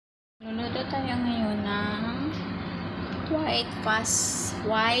Magluto tayo ngayon ng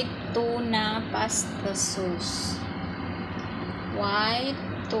white tuna pasta sauce. White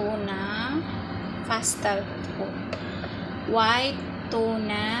tuna pasta white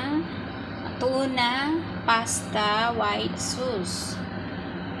tuna pasta white sauce.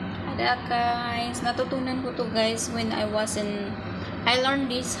 Ada guys, natutunan ko to guys when I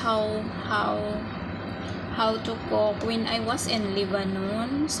learned this how to cook when I was in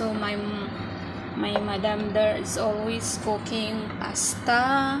Lebanon. So my madam there is always cooking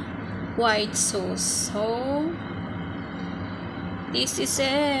pasta white sauce. So this is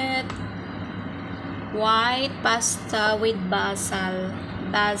it, white pasta with basil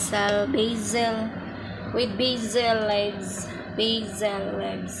with basil leaves.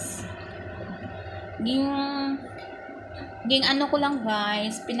 Ging ano ko lang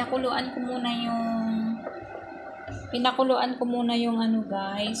guys, pinakuluan ko muna yung ano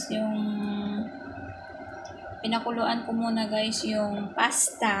guys, yung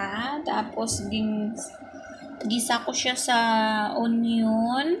pasta, tapos gisa ko siya sa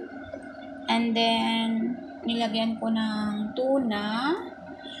onion, and then nilagyan ko ng tuna,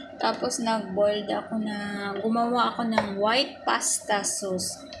 tapos gumawa ako ng white pasta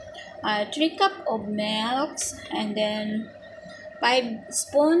sauce. 3 cup of milk, and then 5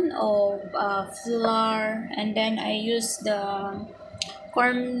 spoon of flour, and then I use the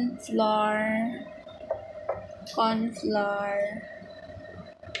corn flour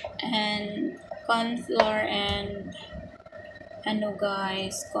and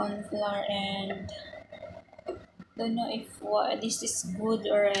don't know if this is good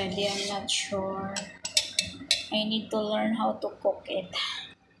already. I'm not sure. I need to learn how to cook it.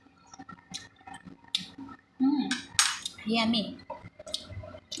 Yummy.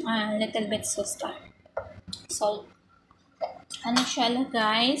 Little bit sauce pa. Salt. Ano siya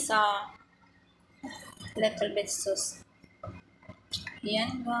guys? Little bit sauce.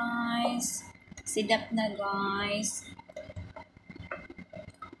 Yan guys. Sidap na guys.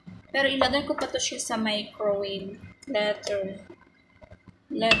 Pero ilagay ko pa to siya sa microwave. Later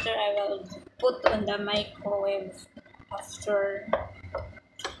I will put on the microwave after.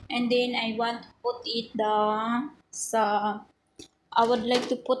 And then I want to put it I would like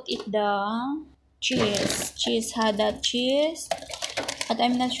to put it the cheese, cheddar cheese, but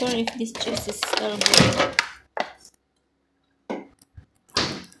I'm not sure if this cheese is still good.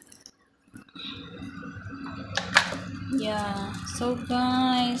 Yeah, so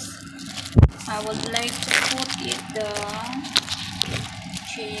guys, I would like to put it the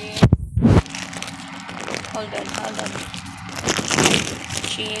cheese. Hold on.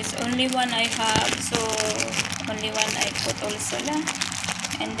 Cheese, only one I have, so only one I put also lang.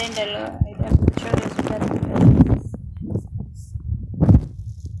 And then I'm sure is better.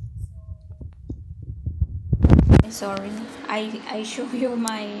 Sorry, I show you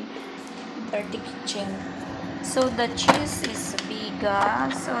my dirty kitchen. So the cheese is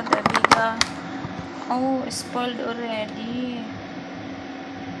biga, oh, spoiled already.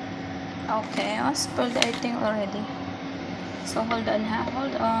 Okay, spoiled I think already. So hold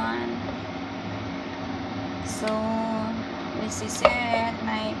on. So this is it,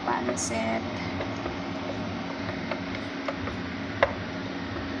 my pancit.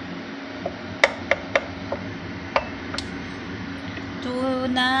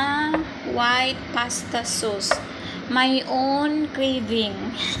 Tuna white pasta sauce. My own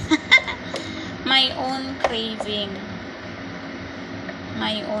craving. My own craving.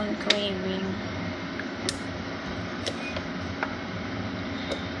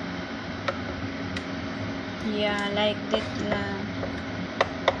 Yeah, like that lang.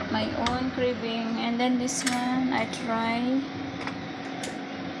 My own craving. And then this one I try.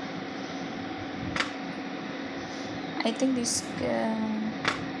 I think this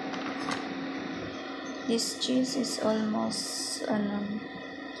cheese is almost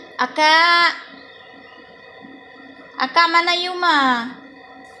Aka manayuma.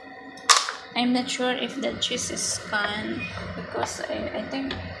 I'm not sure if the cheese is gone, because I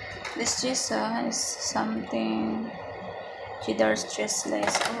think this cheese is something cheddar cheese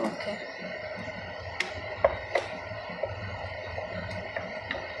less. Oh, okay.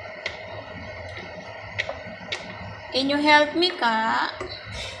 Can you help me ka?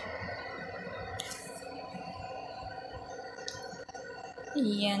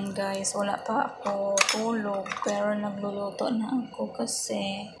 Yan guys, wala pa ako tulog, pero nagluluto na ako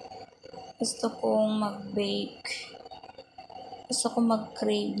kasi gusto kong mag-bake. Gusto kong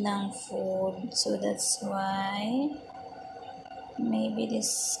mag-crave ng food. So that's why maybe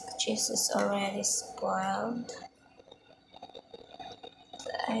this cheese is already spoiled.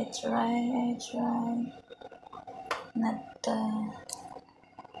 I try not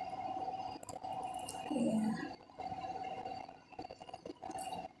yeah.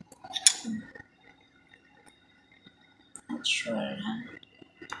 Not sure, huh?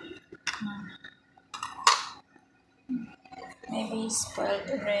 Maybe it's spoiled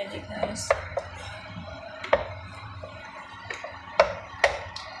already, guys.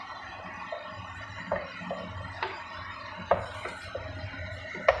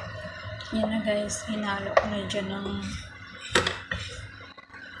 Yan na guys, hinalo ko na dyan ng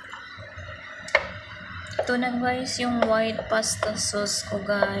ito na guys, yung white pasta sauce ko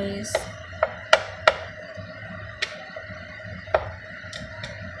guys.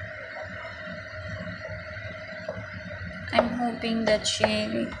 I'm hoping that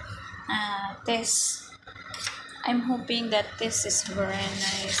I'm hoping that this is very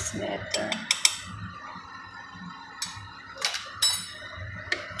nice later.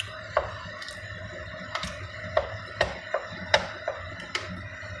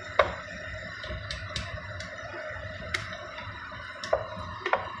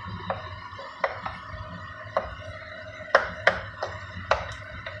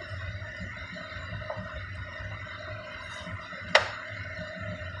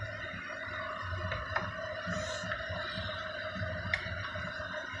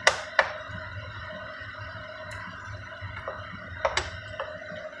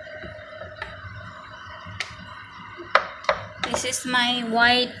 This is my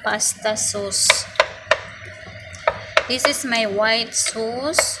white pasta sauce. This is my white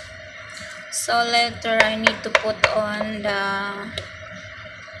sauce. So later I need to put on the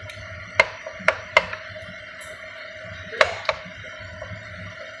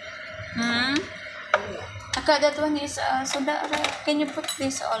that one is soda. Can you put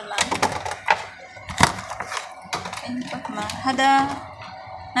this all, ma? Can you put, ma? Hada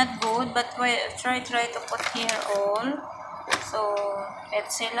not good, but try to put here all. So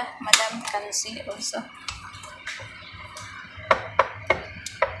let's see lah, madam can see also.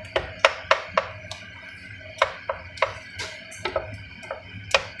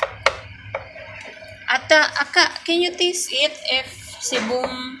 Aka, can you taste it if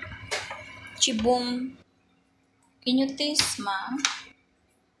chibum? Can you taste, ma?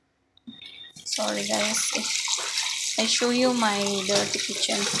 Sorry guys, I show you my dirty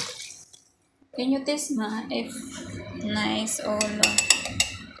kitchen. Can you taste, ma? If nice or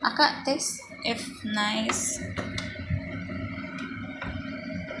aka taste if nice.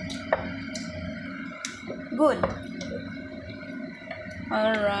 Good.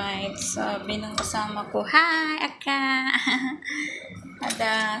 Alright, sabi ng kasama ko, hi aka.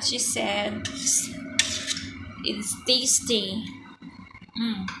 Ada, she said it's tasty.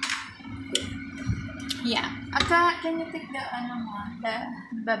 Yeah, aka, can you take the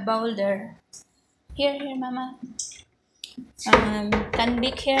the bowl there? Here, mama. Can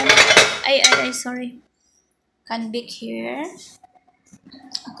bake here. I sorry. Can bake here.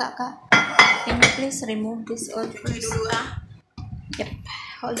 Aka, can you please remove this all first? Yep.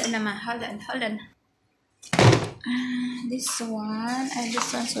 Hold on, mama. Hold on. This one.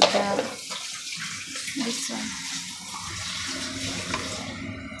 This one so bad. This one.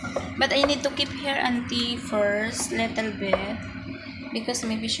 But I need to keep here auntie first, little bit. Because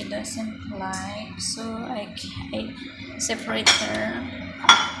maybe she doesn't like, so I separate her.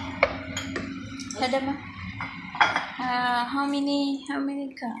 Hadama. How many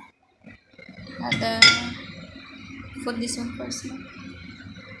ka? Ada. Put this one first.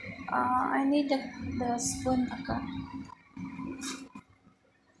 I need the spoon, aka.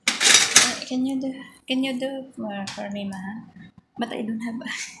 Can you do for me, ma? But I don't have.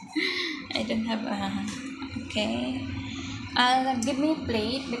 Okay. Give me a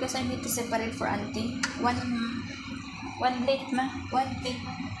plate because I need to separate for auntie. One plate, ma. One plate.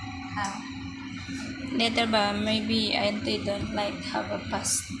 Later ba, maybe auntie don't like have a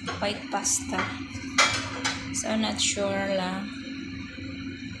white pasta. So not sure lah.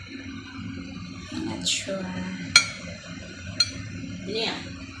 Not sure. Yeah.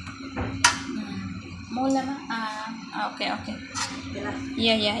 Mula ma. Okay.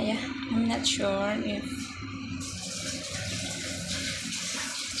 Yeah. I'm not sure if.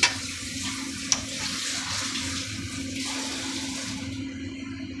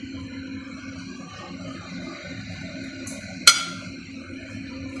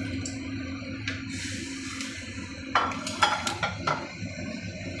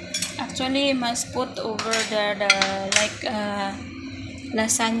 Actually, must put over the like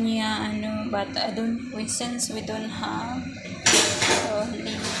lasagna, but since we don't have, so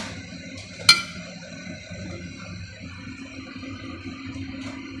leave.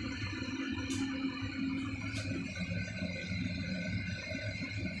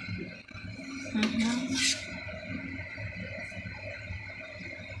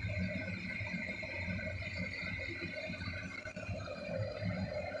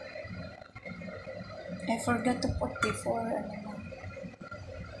 I forgot to put before.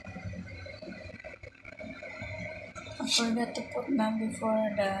 I forgot to put them before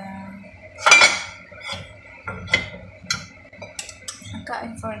the.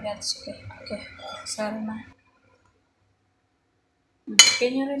 I forgot. Okay. Okay. Sorry, ma.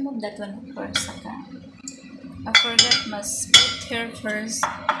 Can you remove that one first? Okay. I forgot must put here first.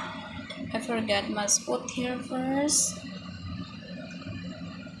 I forgot must put here first.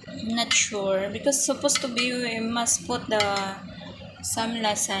 I'm not sure because supposed to be we must put the some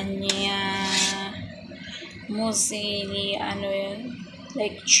lasagna, mozzarella, ano yun,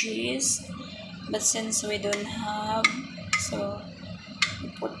 like cheese. But since we don't have, so we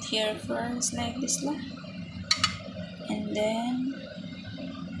put here first like this lah. And then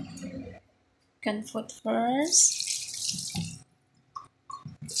can put first.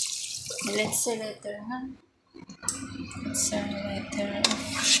 Let's say later, huh? Let's say later.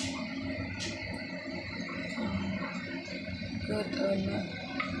 Good or not.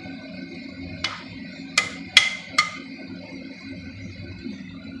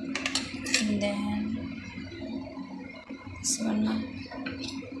 And then this one na.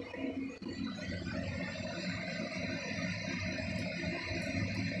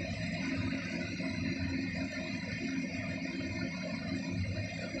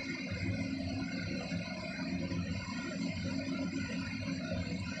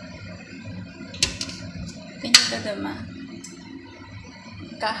 Can you do the ma?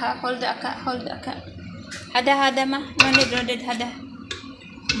 Kaha, hold aka. Hada ma, manid hada.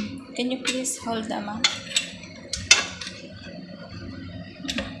 Can you please hold the ma?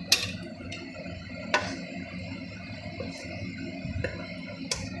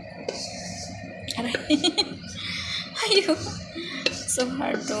 Ayo, so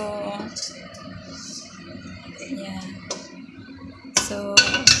hard to. Yeah. So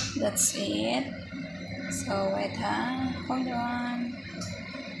that's it. So wait, hold on.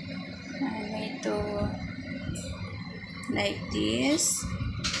 I need to like this.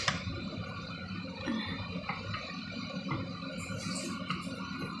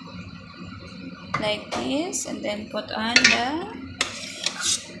 Like this, and then put on the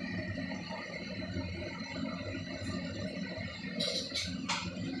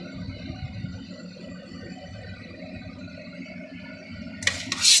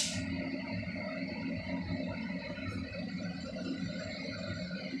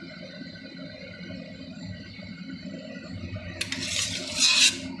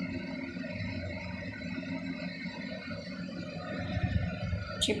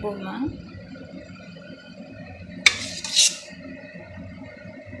chibuma.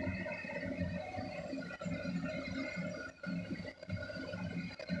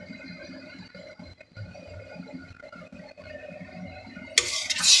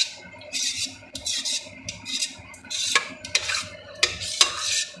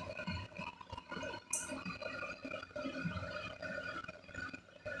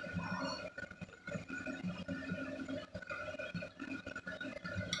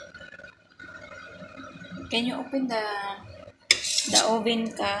 Can you open the oven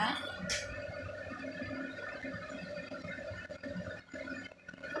ka?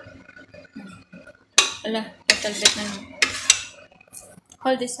 Ala, little bit na.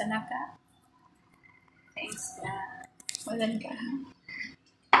 Hold this na ka. Thanks ka. Hold on ka.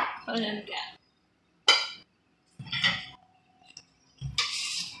 Hold on ka.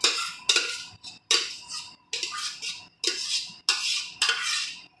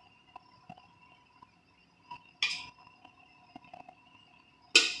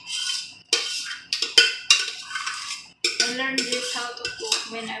 I learned this how to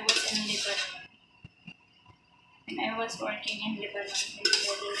cook when I was in Lebanon. When I was working in Lebanon in the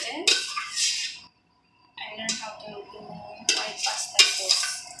Middle East, I learned how to do white pasta sauce.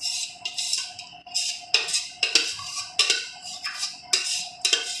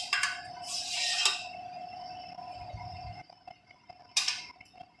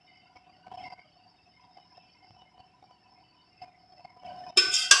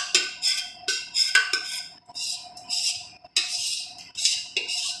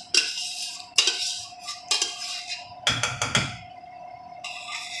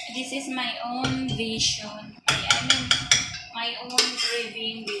 This is my own vision. I mean, my own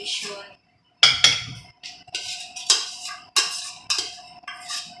craving vision.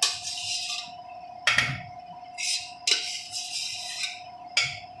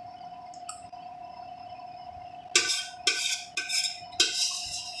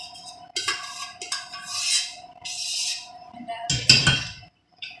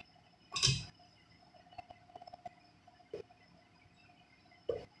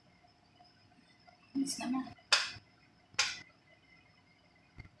 Yes naman.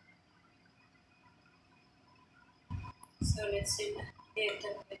 So let's see that.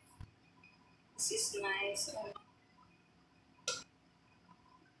 This is nice.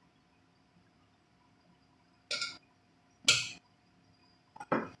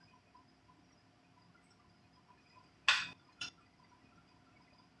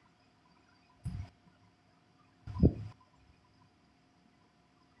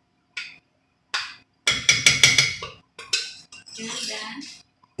 Then,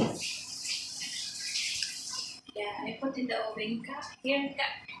 yeah, I put in the oven ka. Here ka.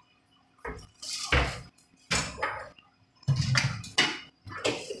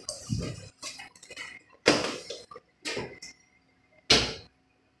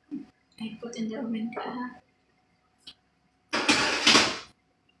 I put in the oven ka.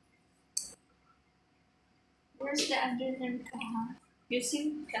 Where's the other one ka? You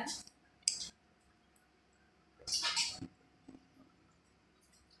see ka?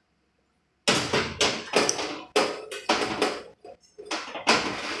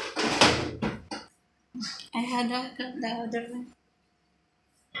 I had the other one.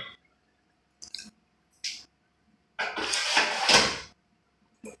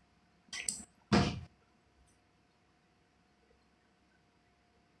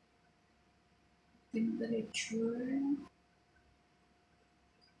 Temperature.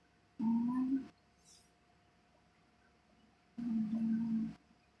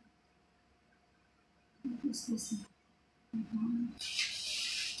 What is this?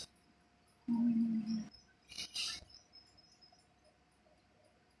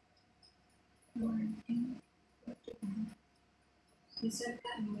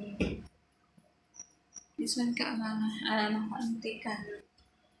 This one ka antika.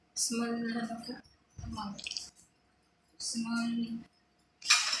 Small amount. Small.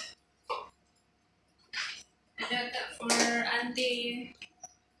 That for auntie.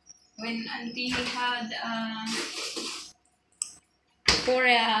 When auntie had for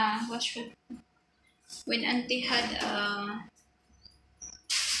when auntie had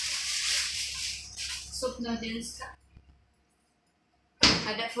soup noodles ka.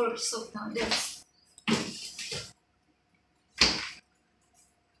 Ada for soup noodles.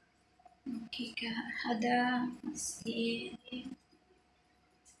 Okay ka. Ada masih.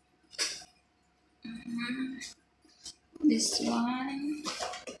 This one.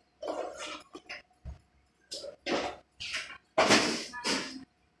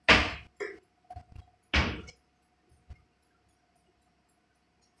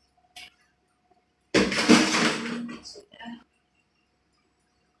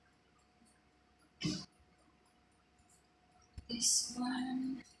 This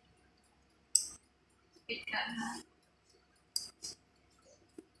one.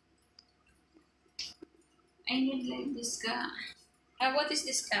 I need like this ka. What is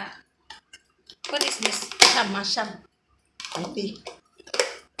this ka? What is this? Masam. Auntie.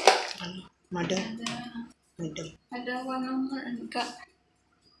 Madam. Ada one more ka.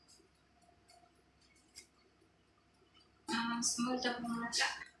 Small tap mga ka.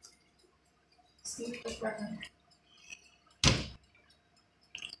 Small tap mga.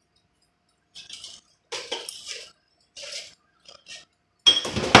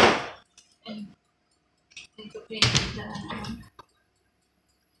 And to clean the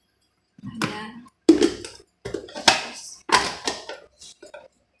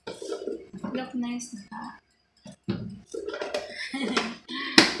look nice na.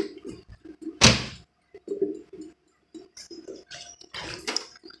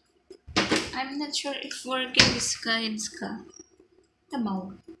 I'm not sure if working this kinds ka.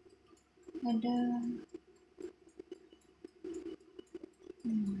 Tamaw. Ada.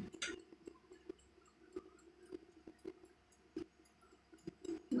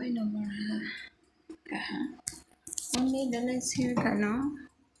 Why no more ka ha? Only the lights here ka, no?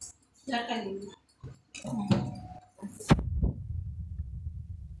 Here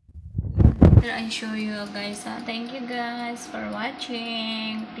I show you guys. Thank you guys for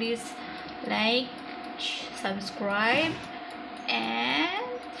watching. Please like, subscribe,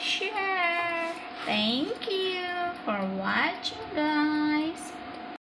 and share. Thank you for watching, guys.